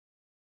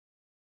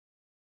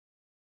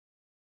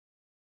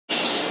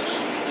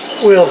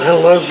Well,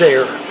 hello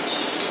there.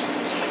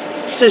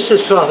 This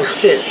is Father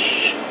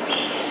Fish,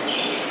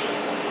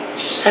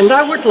 and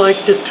I would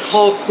like to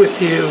talk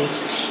with you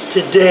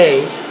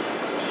today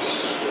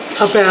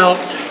about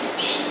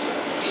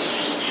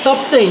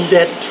something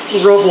that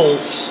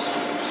troubles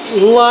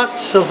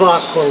lots of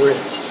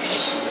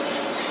aquarists.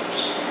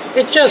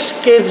 It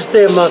just gives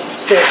them a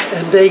fit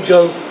and they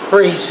go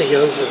crazy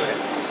over it.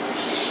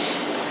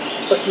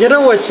 But you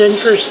know what's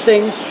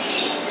interesting?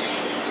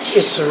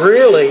 It's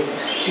really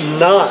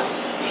not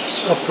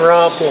a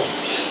problem.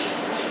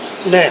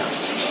 Now,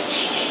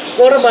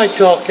 what am I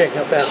talking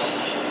about?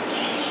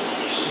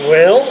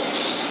 Well,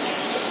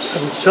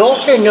 I'm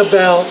talking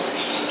about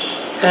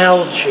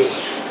algae.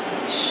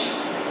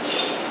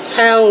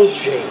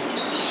 Algae.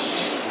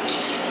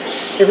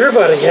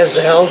 Everybody has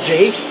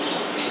algae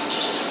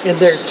in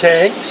their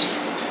tanks.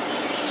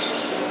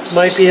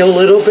 Might be a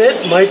little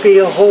bit, might be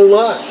a whole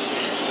lot.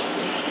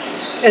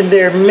 And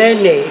there are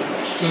many,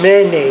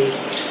 many,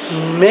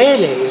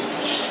 many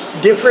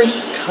different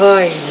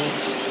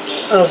kinds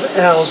of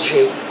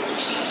algae.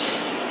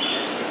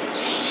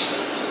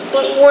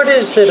 But what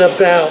is it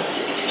about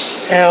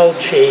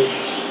algae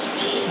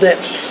that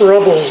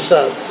troubles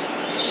us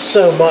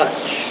so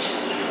much?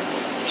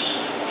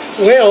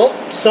 Well,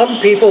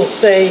 some people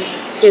say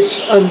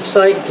it's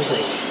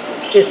unsightly,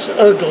 it's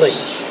ugly,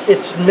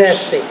 it's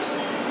messy,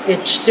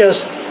 it's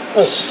just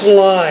a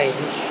slime,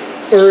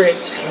 or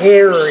it's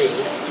hairy,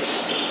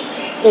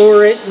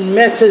 or it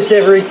messes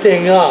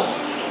everything up,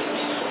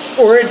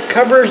 or it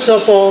covers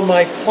up all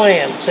my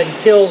plants and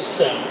kills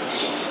them.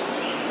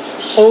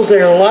 Oh,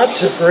 there are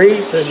lots of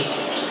reasons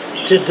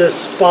to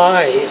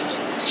despise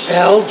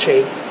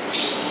algae.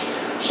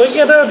 But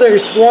you know,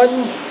 there's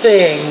one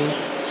thing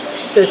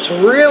that's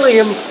really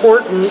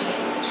important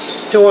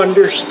to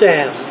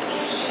understand.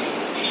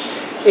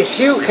 If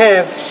you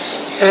have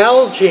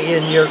algae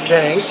in your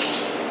tank,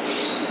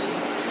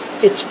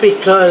 it's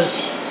because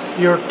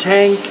your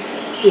tank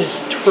is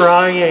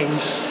trying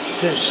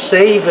to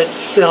save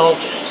itself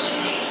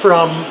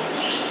from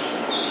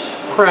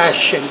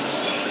crashing,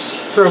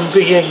 from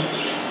being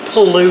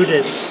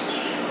polluted,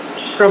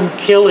 from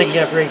killing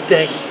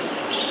everything.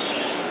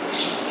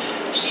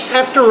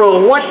 After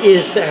all, what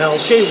is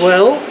algae?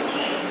 Well,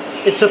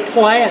 it's a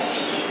plant.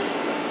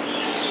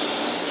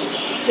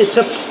 It's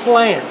a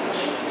plant.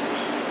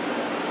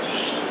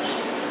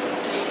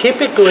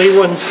 Typically,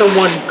 when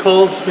someone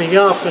calls me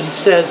up and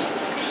says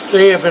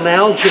they have an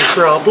algae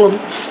problem,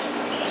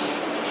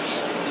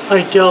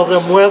 I tell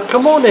them, well,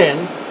 come on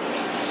in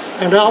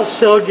and I'll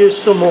sell you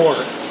some more.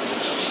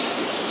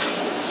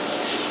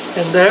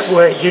 And that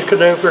way you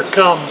can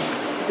overcome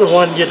the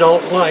one you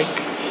don't like.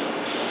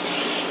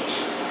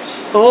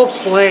 All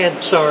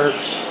plants are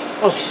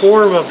a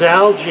form of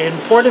algae. In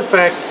point of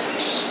fact,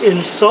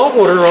 in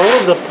saltwater, all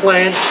of the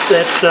plants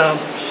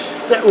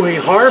that we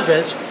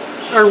harvest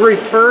are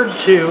referred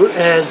to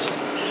as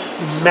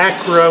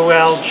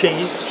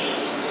macroalgae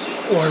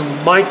or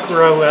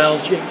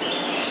microalgae.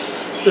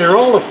 They're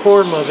all a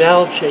form of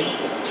algae.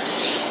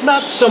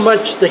 Not so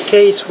much the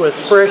case with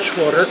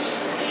freshwater,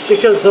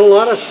 because a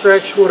lot of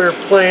freshwater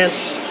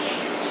plants,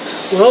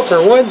 well,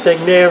 for one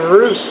thing, they have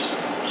roots.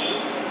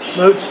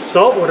 Most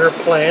saltwater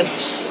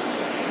plants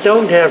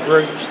don't have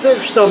roots.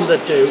 There's some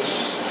that do,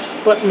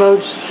 but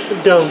most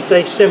don't.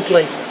 They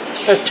simply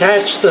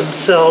attach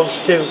themselves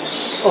to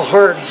a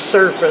hard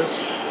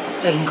surface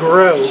and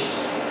grow,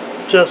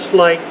 just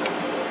like,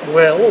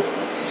 well,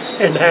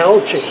 an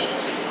algae.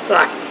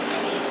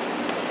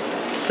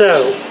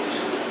 So,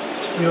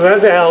 you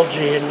have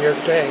algae in your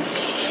tank.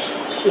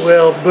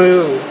 Well,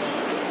 boo.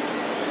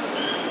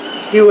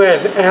 You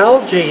have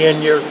algae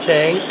in your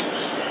tank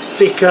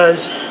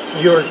because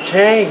your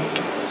tank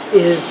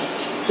is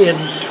in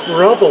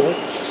trouble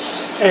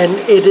and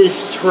it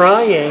is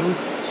trying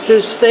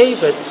to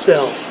save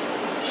itself.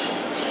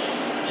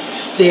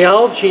 The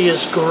algae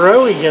is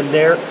growing in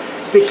there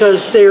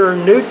because there are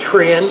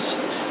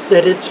nutrients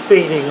that it's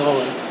feeding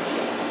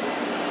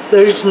on.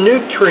 Those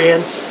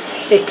nutrients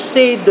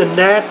exceed the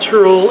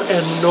natural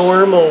and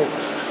normal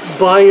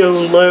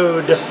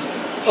bioload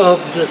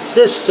of the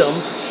system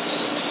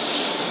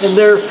and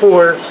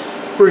therefore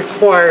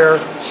require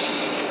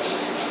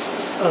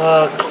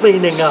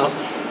cleaning up.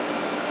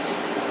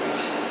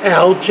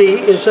 Algae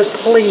is a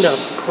cleanup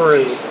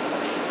crew.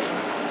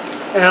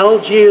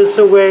 Algae is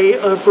a way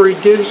of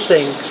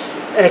reducing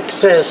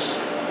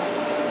excess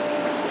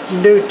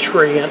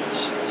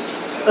nutrients,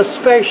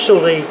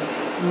 especially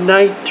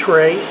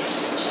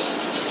nitrates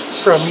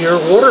from your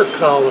water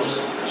column.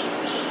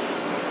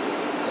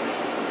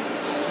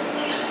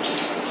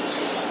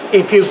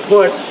 If you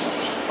put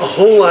a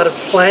whole lot of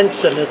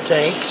plants in a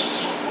tank,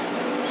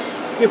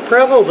 you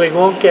probably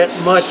won't get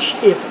much,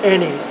 if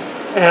any,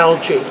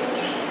 algae,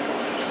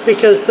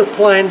 because the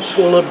plants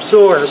will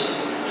absorb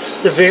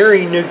the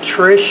very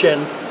nutrition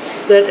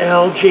that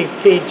algae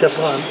feeds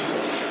upon.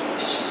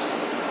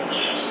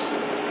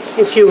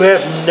 If you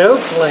have no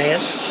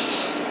plants,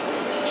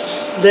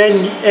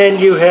 then, and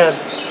you have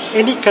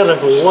any kind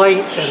of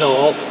light at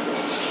all,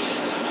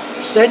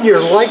 then you're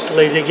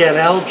likely to get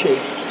algae.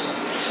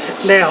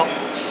 Now,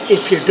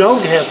 if you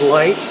don't have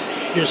light,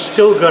 you're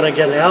still going to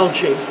get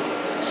algae.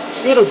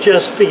 It'll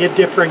just be a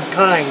different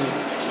kind.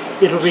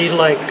 It'll be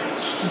like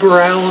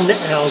brown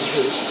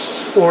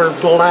algae, or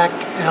black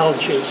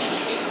algae,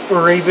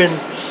 or even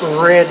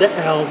red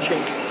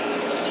algae.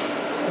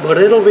 But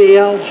it'll be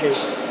algae.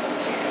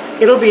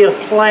 It'll be a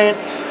plant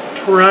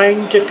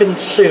trying to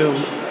consume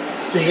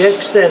the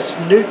excess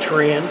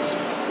nutrients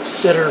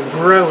that are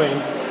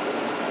growing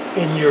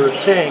in your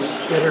tank,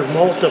 that are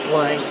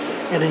multiplying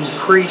and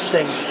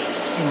increasing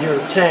in your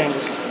tank.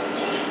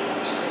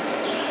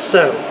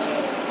 So,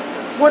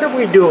 what do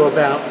we do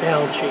about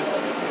algae?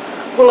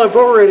 Well, I've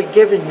already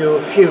given you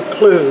a few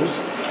clues.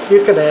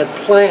 You can add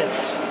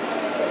plants.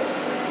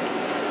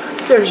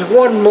 There's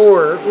one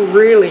more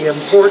really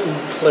important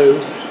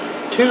clue.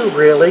 Two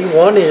really.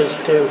 One is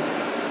to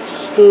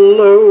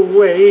slow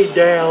way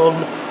down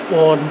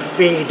on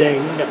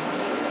feeding.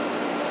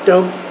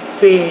 Don't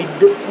feed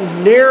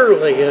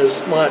nearly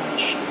as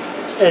much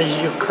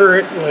as you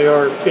currently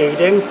are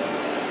feeding,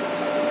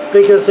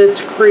 because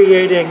it's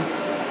creating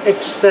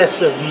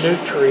excessive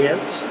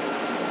nutrients.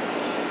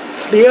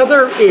 The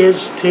other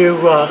is to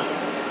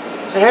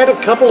add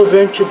a couple of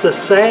inches of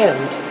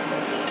sand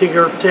to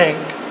your tank.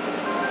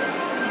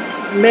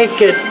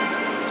 Make it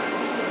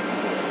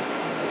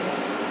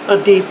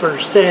a deeper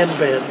sand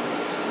bed.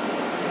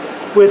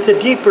 With the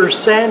deeper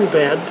sand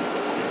bed,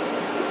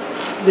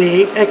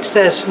 the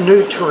excess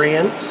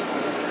nutrients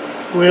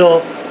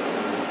will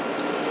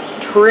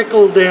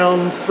trickle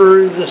down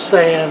through the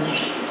sand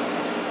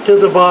to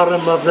the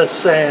bottom of the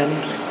sand,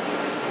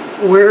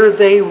 where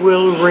they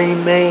will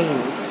remain.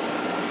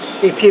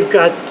 If you've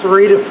got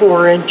 3 to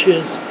 4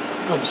 inches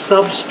of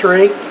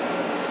substrate,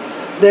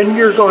 then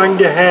you're going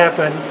to have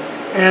an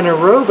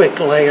anaerobic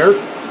layer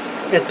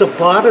at the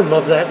bottom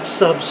of that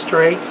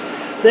substrate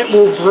that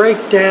will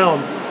break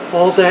down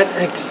all that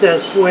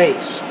excess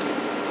waste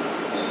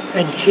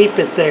and keep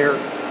it there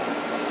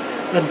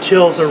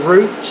until the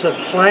roots of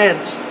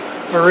plants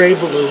are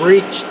able to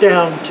reach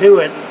down to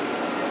it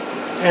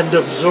and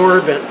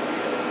absorb it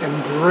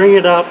and bring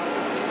it up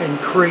and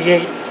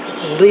create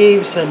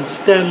leaves and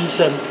stems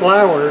and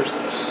flowers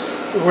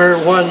where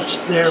once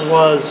there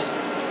was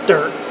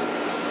dirt.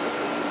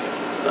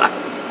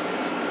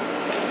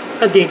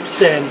 A deep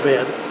sand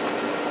bed.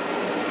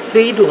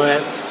 Feed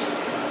less.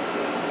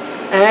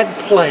 Add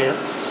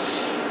plants.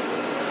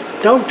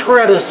 Don't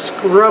try to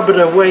scrub it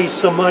away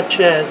so much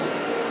as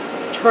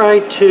try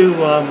to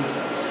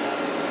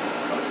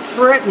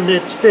threaten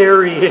its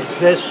very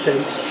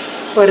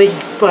existence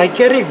by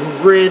getting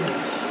rid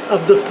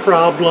of the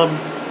problem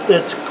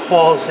that's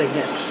causing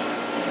it.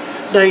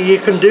 Now you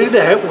can do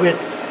that with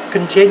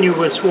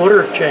continuous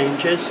water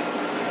changes.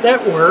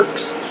 That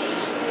works.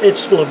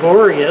 It's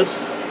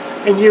laborious,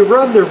 and you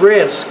run the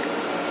risk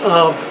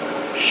of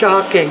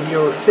shocking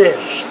your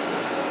fish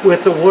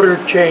with a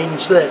water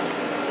change that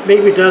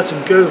maybe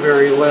doesn't go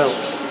very well.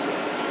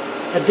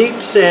 A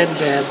deep sand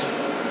bed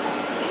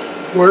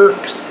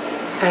works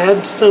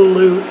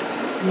absolute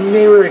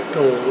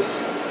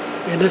miracles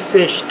in a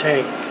fish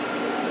tank.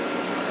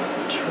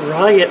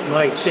 Try it,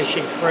 my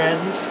fishy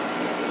friends,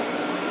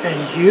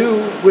 and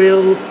you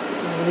will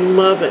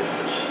love it.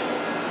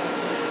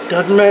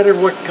 Doesn't matter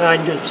what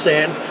kind of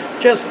sand,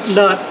 just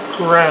not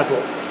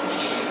gravel.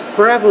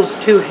 Gravel's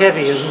too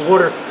heavy and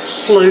water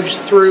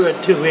flows through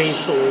it too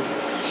easily.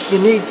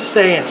 You need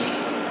sand,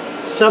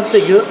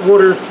 something that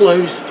water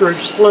flows through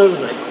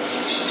slowly,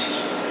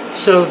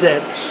 so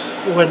that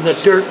when the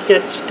dirt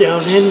gets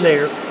down in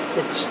there,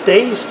 it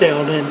stays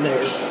down in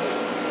there.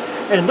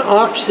 And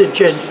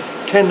oxygen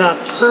cannot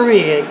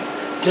permeate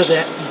to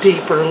that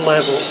deeper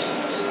level,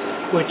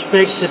 which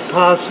makes it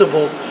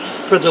possible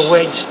for the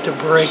waste to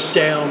break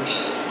down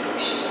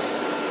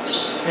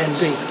and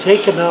be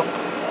taken up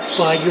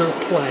by your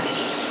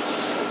plants.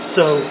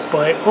 So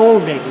by all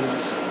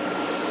means,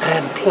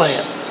 add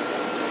plants,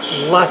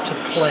 lots of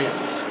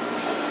plants.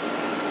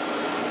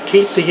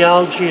 Keep the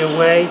algae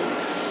away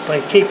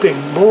by keeping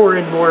more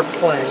and more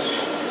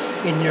plants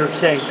in your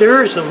tank.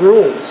 There is a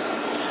rule.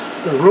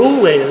 The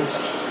rule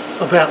is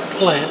about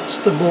plants.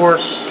 The more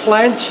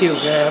plants you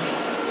have,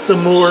 the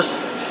more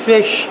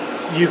fish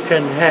you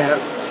can have.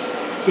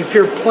 If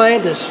your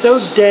plant is so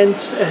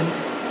dense and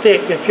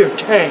thick, if your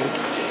tank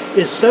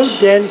is so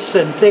dense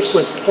and thick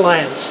with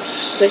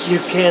plants that you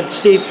can't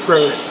see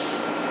through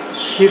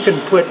it, you can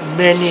put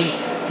many,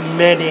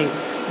 many,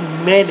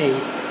 many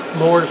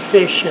more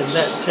fish in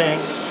that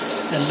tank,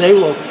 and they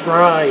will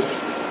thrive.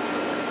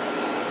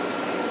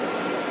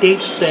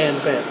 Deep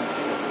sand bed.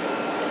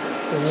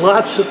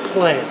 Lots of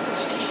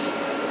plants.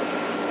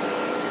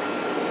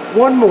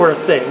 One more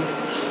thing.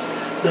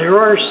 There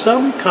are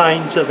some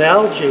kinds of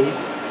algae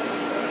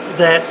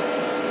that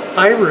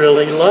I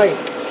really like.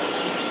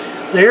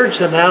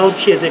 There's an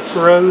algae that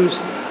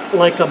grows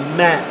like a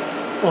mat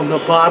on the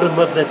bottom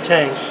of the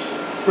tank,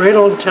 right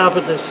on top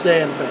of the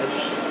sand bed.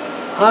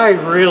 I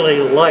really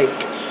like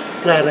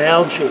that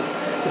algae.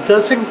 It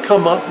doesn't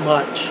come up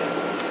much.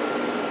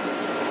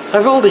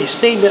 I've only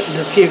seen it in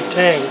a few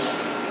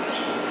tanks,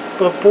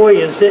 but boy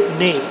is it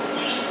neat.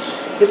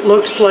 It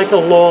looks like a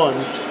lawn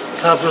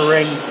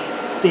covering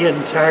the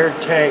entire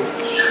tank.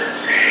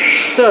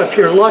 So if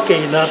you're lucky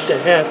enough to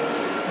have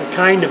a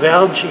kind of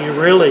algae you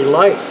really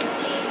like,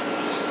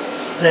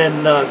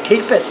 then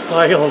keep it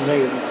by all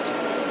means.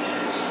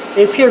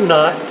 If you're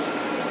not,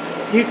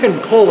 you can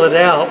pull it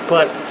out,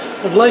 but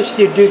unless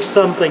you do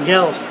something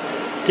else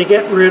to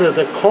get rid of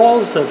the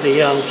cause of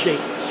the algae,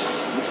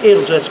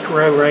 it'll just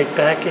grow right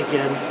back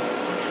again.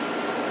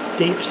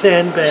 Deep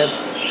sand bed,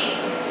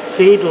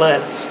 feed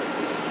less,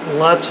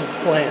 lots of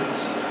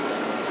plants.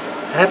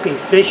 Happy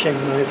fishing,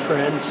 my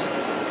friends.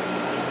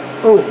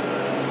 Oh,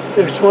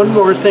 there's one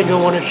more thing I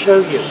want to show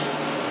you.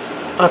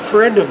 A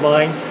friend of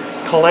mine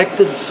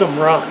collected some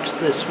rocks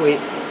this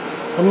week.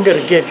 I'm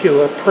going to give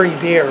you a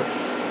preview.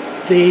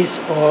 These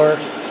are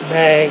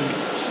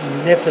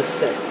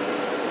magnificent.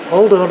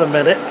 Hold on a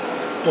minute.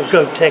 We'll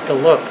go take a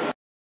look.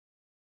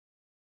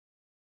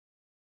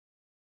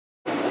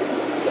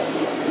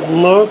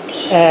 Look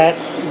at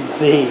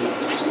these.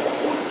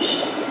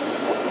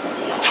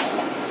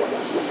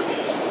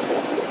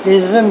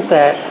 Isn't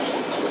that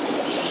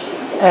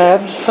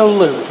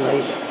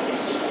absolutely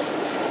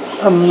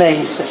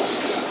amazing?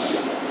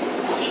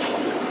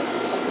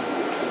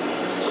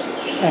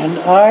 And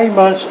I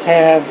must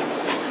have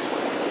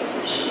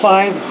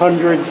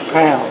 500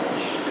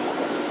 pounds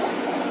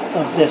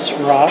of this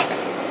rock.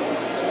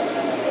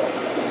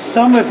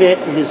 Some of it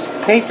is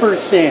paper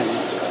thin.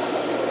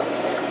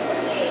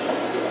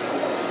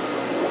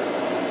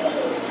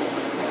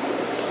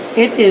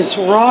 It is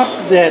rock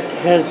that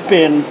has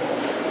been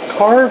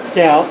carved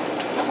out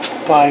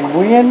by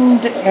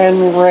wind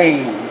and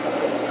rain,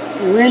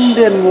 wind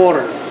and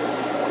water,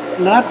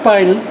 not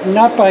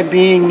by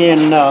being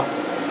in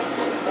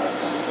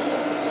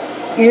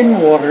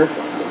water,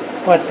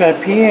 but by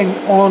being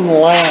on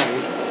land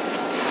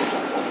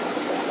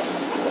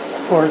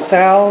for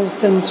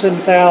thousands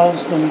and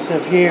thousands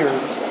of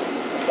years,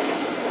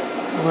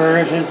 where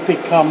it has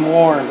become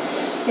worn.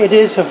 It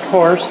is, of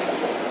course,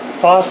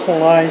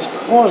 fossilized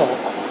coral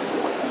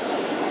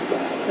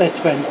that's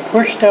been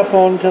pushed up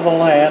onto the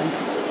land,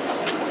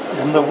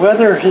 and the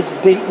weather has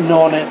beaten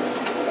on it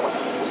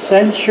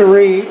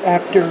century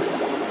after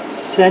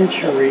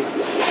century,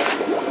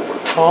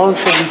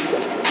 causing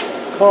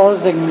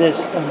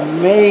this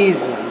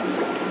amazing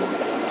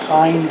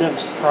kind of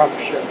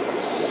structure.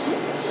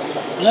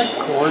 Isn't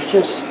that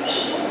gorgeous?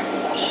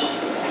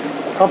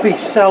 I'll be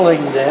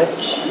selling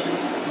this.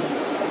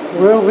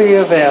 Will be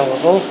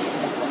available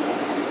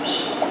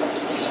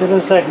as soon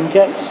as I can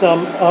get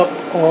some up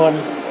on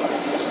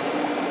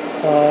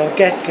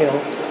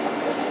GetGills.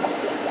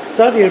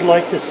 Thought you'd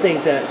like to see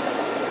that.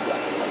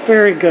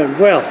 Very good.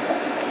 Well,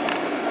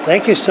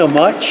 thank you so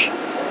much.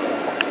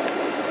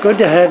 Good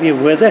to have you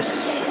with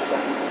us.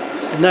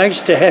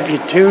 Nice to have you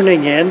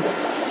tuning in.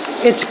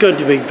 It's good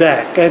to be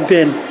back. I've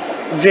been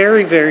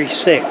very, very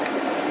sick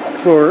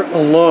for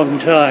a long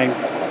time.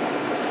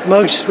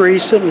 Most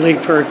recently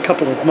for a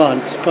couple of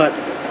months, but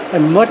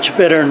I'm much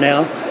better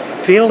now,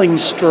 feeling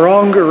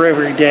stronger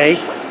every day,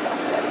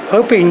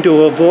 hoping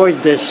to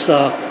avoid this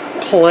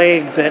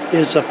plague that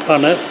is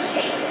upon us,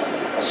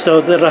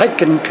 so that I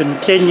can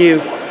continue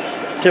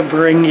to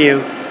bring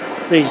you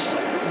these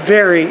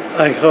very,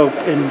 I hope,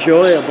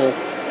 enjoyable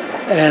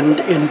and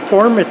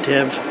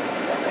informative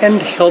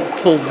and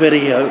helpful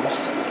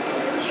videos.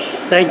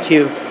 Thank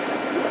you.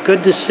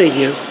 Good to see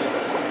you.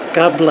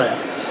 God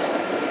bless.